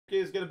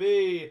is going to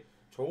be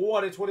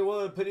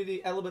 2021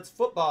 Panini Elements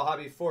Football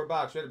Hobby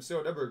 4-box. Random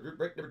serial number, group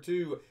break number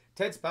 2.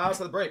 10 spots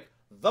on the break.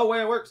 The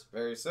way it works,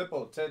 very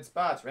simple. 10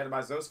 spots,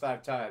 randomize those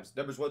 5 times.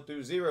 Numbers 1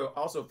 through 0,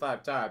 also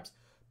 5 times.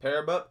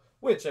 Pair them up.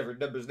 Whichever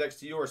number's next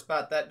to your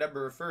spot, that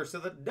number refers to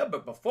the number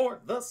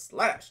before the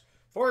slash.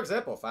 For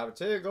example, 5 of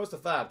 10 goes to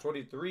 5.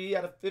 23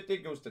 out of 50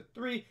 goes to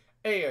 3.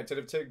 And 10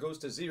 of 10 goes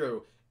to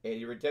 0.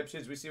 Any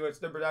redemptions, we see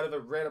what's numbered out of the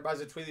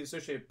randomizer between the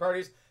associated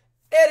parties.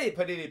 Any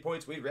Panini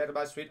points, we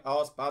randomize between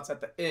all spots at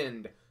the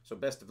end. So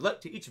best of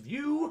luck to each of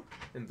you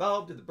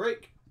involved in the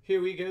break.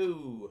 Here we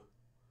go.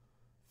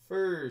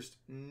 First,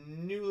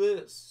 new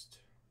list.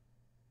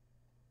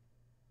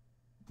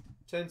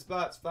 10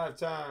 spots, 5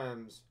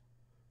 times.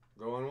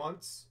 Going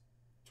once,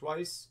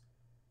 twice,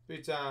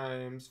 3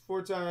 times,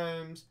 4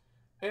 times,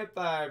 and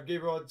 5.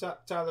 Gabriel on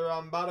top, Tyler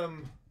on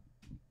bottom.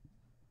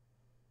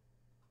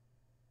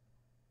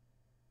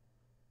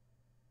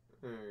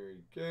 There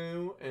we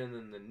go. And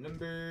then the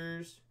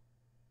numbers.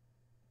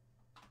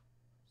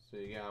 So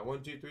you got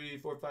 1, 2, 3,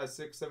 4, 5,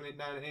 6, 7, 8,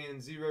 9,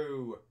 and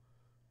 0.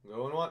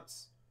 Going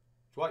once,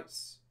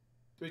 twice,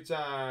 3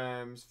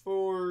 times,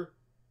 4,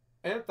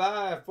 and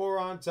 5. 4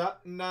 on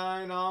top,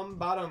 9 on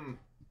bottom.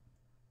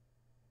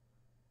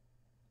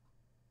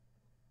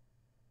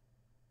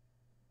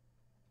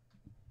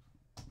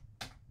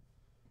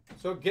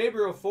 So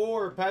Gabriel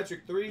 4,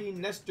 Patrick 3,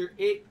 Nestor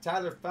 8,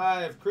 Tyler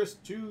 5, Chris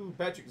 2,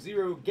 Patrick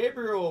 0,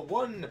 Gabriel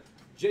 1,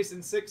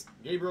 Jason 6,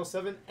 Gabriel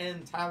 7,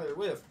 and Tyler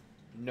with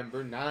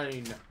number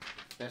 9.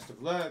 Best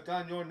of luck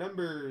on your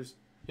numbers.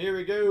 Here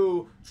we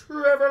go.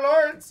 Trevor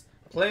Lawrence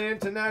playing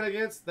tonight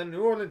against the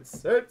New Orleans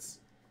Saints.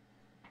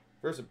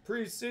 Versus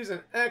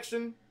preseason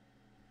action.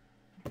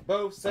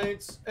 Both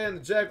Saints and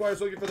the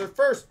Jaguars looking for their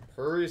first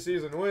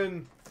preseason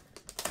win.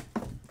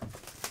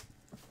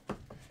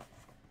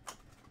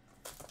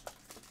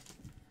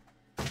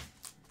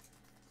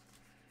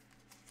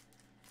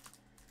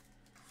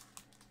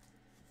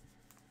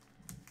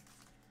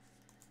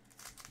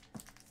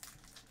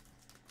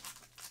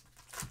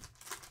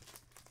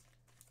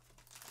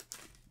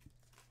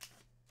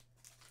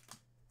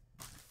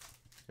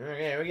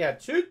 Okay, we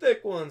got 2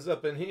 thick ones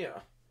up in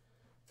here.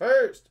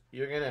 First,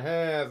 you're going to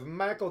have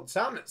Michael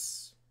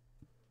Thomas.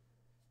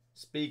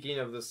 Speaking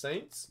of the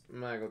Saints,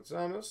 Michael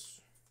Thomas.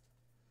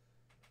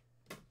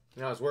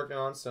 I was working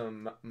on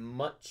some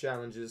MUT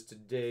challenges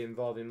today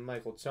involving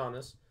Michael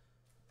Thomas.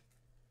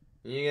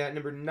 You got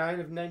number 9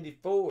 of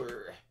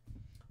 94.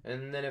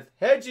 And then if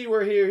Hedgie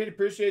were here, he'd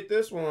appreciate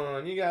this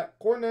one. You got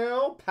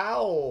Cornell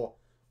Powell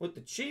with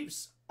the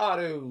Chiefs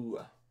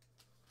auto.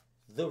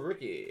 The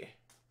rookie.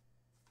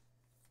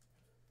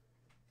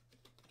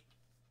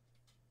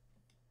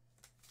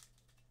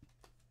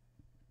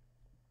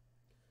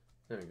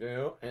 There we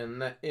go.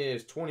 And that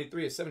is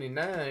 23 of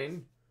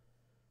 79.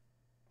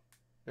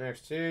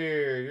 Next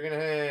here, you're going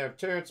to have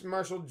Terrence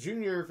Marshall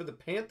Jr. for the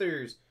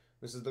Panthers.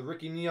 This is the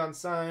rookie neon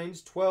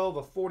signs. 12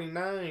 of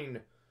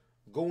 49.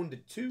 Going to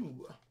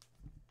 2.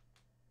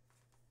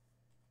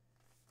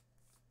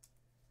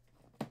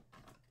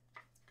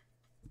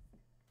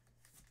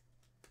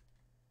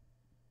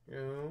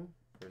 Go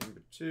for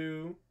number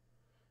 2.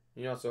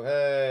 You also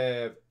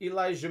have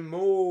Elijah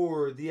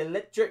Moore, the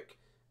Electric.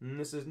 And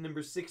this is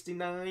number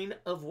 69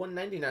 of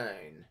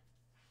 199.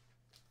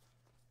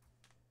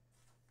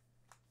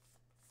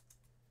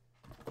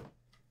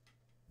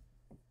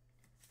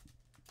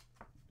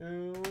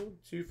 Oh,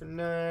 2 for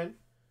 9.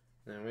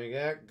 Then we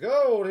got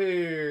gold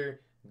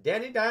here.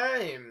 Danny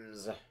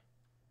Dimes.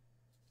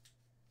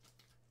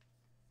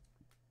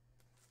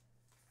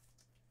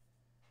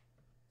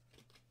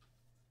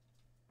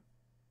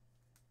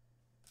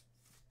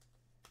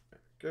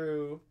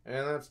 Go.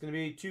 And that's going to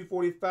be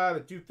 245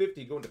 and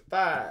 250 going to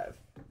 5.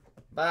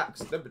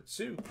 Box number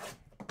 2.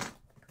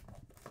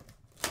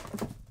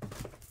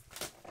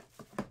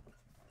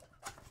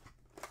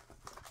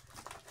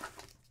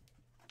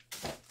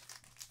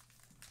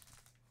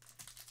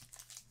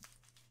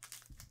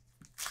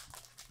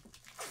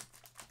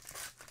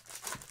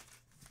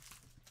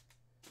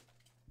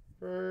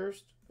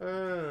 First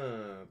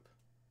up,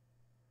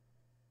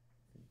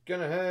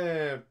 gonna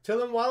have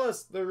Tillin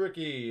Wallace, the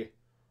rookie.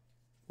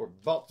 For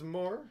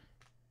Baltimore.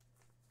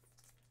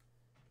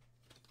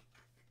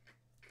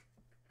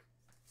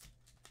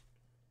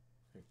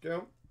 There we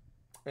go.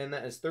 And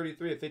that is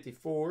 33 of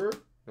 54.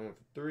 Going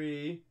for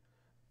 3.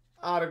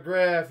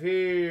 Autograph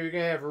here. You're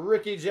going to have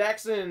Ricky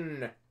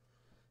Jackson.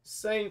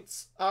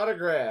 Saints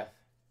autograph.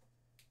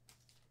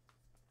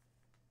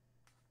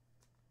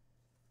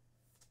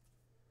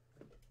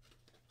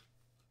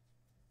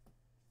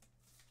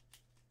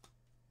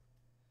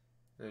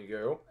 There you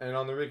go. And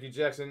on the Ricky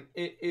Jackson,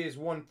 it is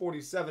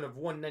 147 of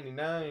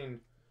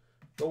 199.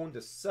 Going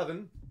to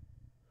 7.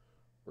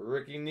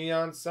 Ricky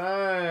Neon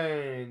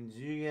Signs.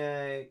 You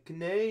got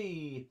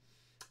Kane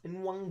and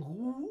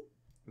Wangu.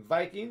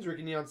 Vikings,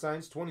 Ricky Neon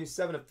Signs,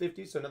 27 of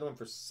 50. So another one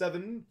for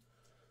 7.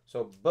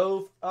 So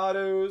both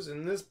autos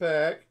in this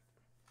pack.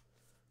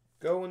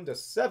 Going to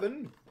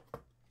 7.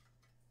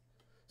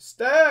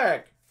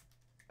 Stack.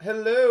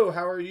 Hello,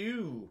 how are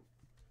you?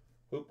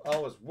 Hope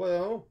all is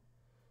well.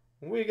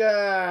 We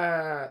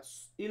got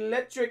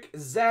Electric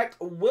Zach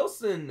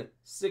Wilson,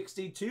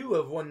 62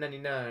 of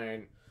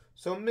 199.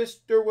 So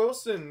Mr.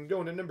 Wilson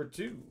going to number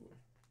 2.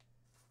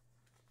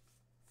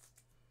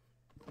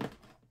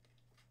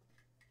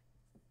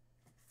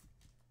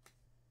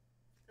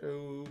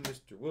 Oh,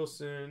 Mr.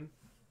 Wilson.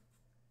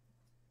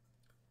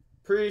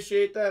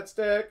 Appreciate that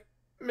stack.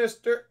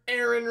 Mr.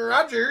 Aaron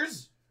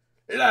Rodgers.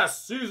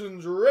 Last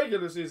season's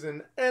regular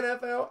season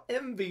NFL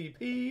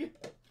MVP.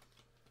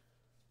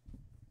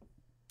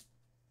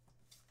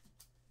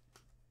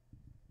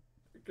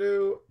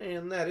 Go,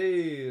 and that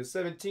is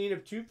 17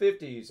 of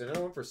 250. So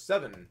now one for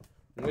 7.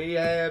 We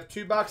have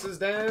 2 boxes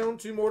down,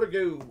 2 more to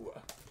go.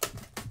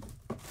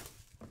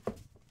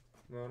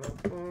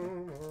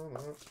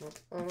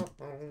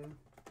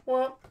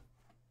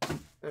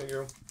 There you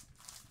go.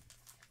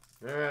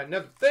 All right,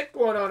 another thick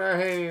one on our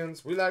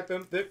hands. We like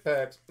them thick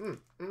packs.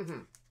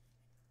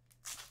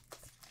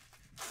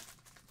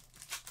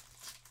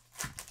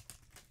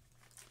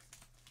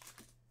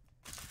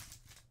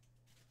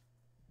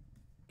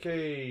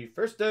 Okay,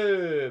 first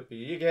up,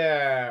 you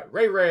got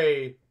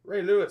Ray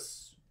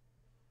Lewis.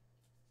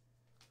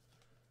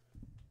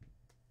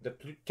 The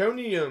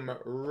Plutonium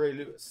Ray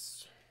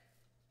Lewis.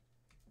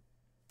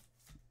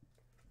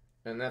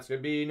 And that's going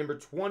to be number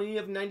 20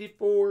 of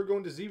 94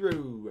 going to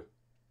 0.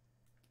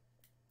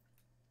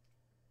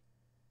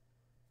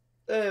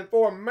 Then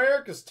for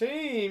America's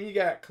team, you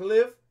got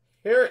Cliff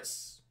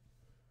Harris.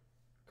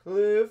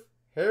 Cliff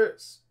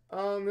Harris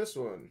on this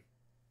one.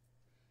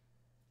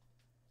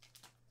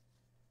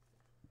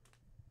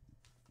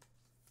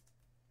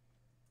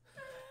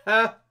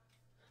 How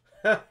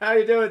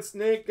you doing,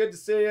 Snake? Good to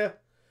see you.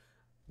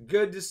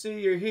 Good to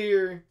see you're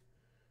here.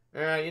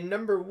 All right, you're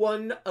number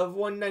 1 of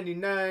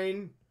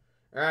 199.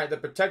 All right, the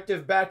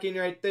protective backing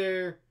right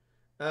there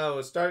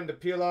was starting to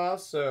peel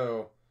off.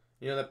 So,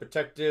 you know, the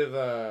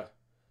protective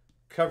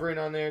covering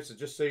on there. So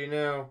just so you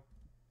know,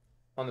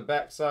 on the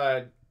back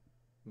side.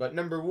 But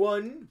number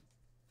 1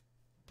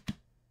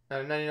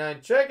 out of 99.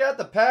 Check out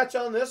the patch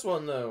on this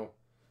one, though.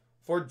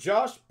 For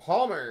Josh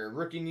Palmer,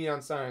 rookie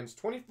neon signs,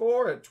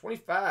 24 of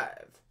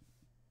 25.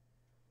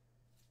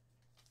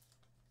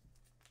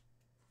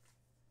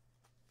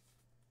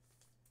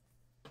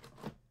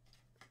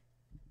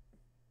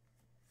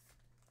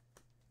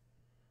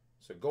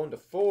 So going to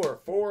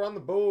 4 on the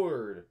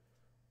board.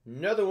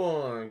 Another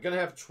one, gonna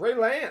have Trey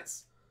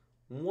Lance,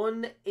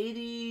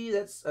 180.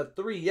 That's a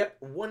 3. Yep,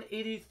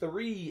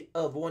 183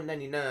 of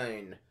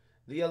 199.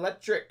 The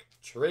electric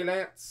Trey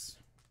Lance.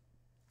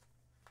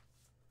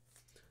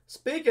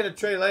 Speaking of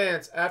Trey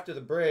Lance, after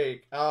the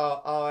break,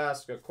 I'll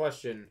ask a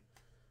question.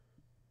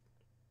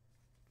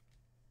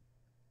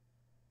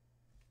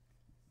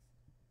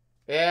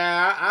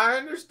 Yeah, I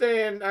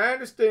understand. I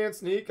understand,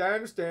 Sneak. I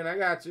understand. I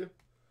got you.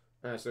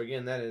 All right, so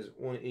again, that is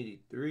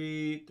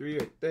 183. 3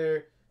 right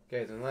there.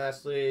 Okay, then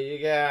lastly,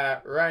 you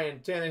got Ryan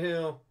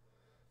Tannehill.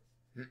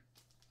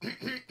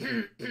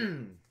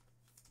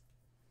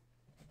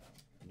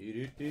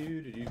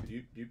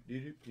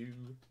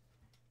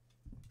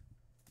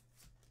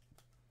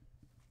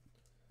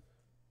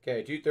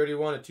 Okay,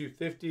 231 of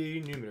 250,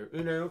 numero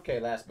uno.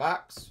 Okay, last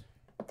box.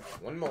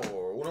 One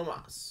more, uno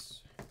más.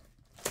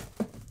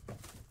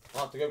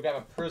 I'll have to go grab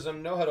a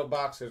Prism no huddle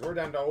box because we're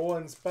down to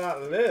 1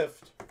 spot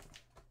left.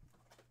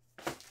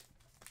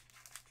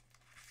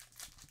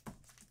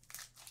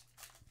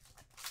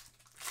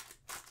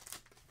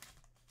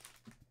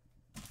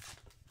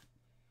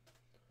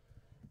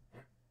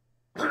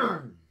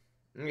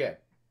 Okay,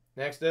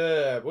 next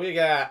up, we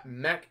got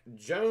Mac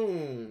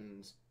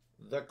Jones,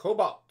 the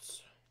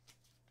Cobalts.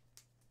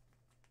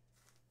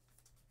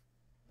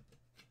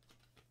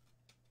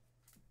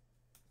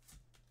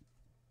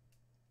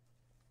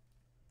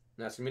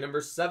 That's going to be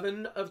number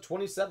 7 of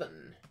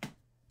 27.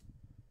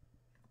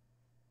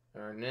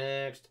 Our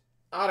next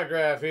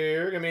autograph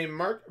here going to be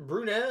Mark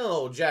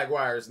Brunell,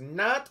 Jaguars.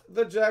 Not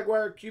the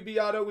Jaguar QB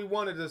auto we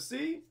wanted to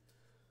see,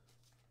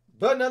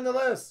 but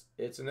nonetheless,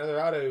 it's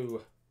another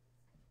auto.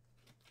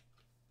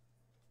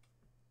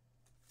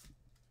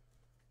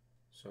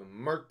 So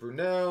Mark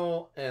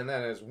Brunell, and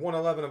that is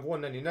 111 of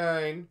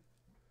 199.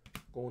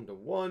 Going to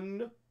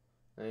 1.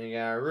 And you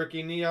got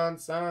rookie neon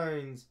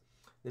signs.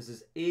 This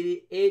is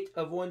 88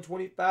 of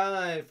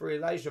 125 for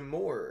Elijah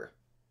Moore.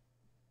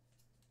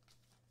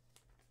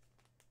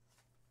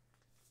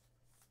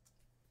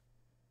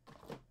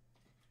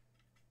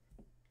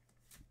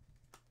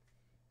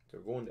 So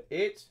going to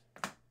 8.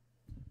 And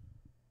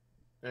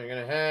you're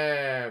going to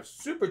have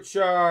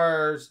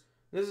Supercharged.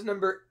 This is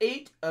number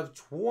 8 of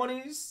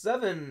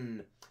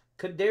 27.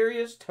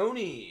 Kadarius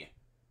Toney.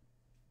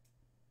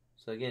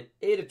 So again,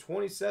 8 of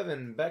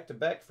 27 back to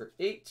back for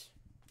 8.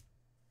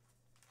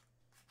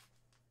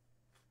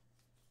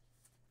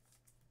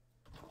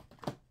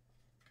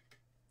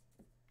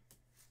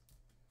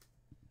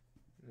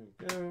 There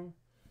we go.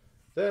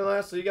 Then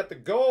lastly, you got the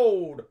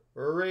gold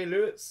Ray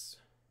Lewis.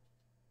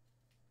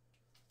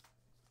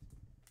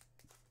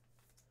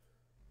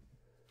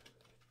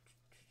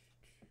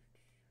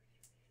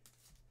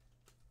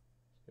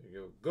 There you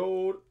go.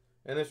 Gold.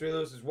 And this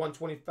reloads is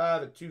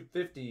 125 at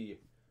 250.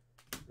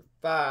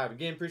 5.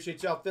 Again,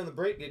 appreciate y'all filling the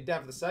break. Get it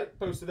down for the site.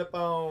 Post it up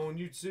on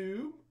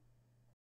YouTube.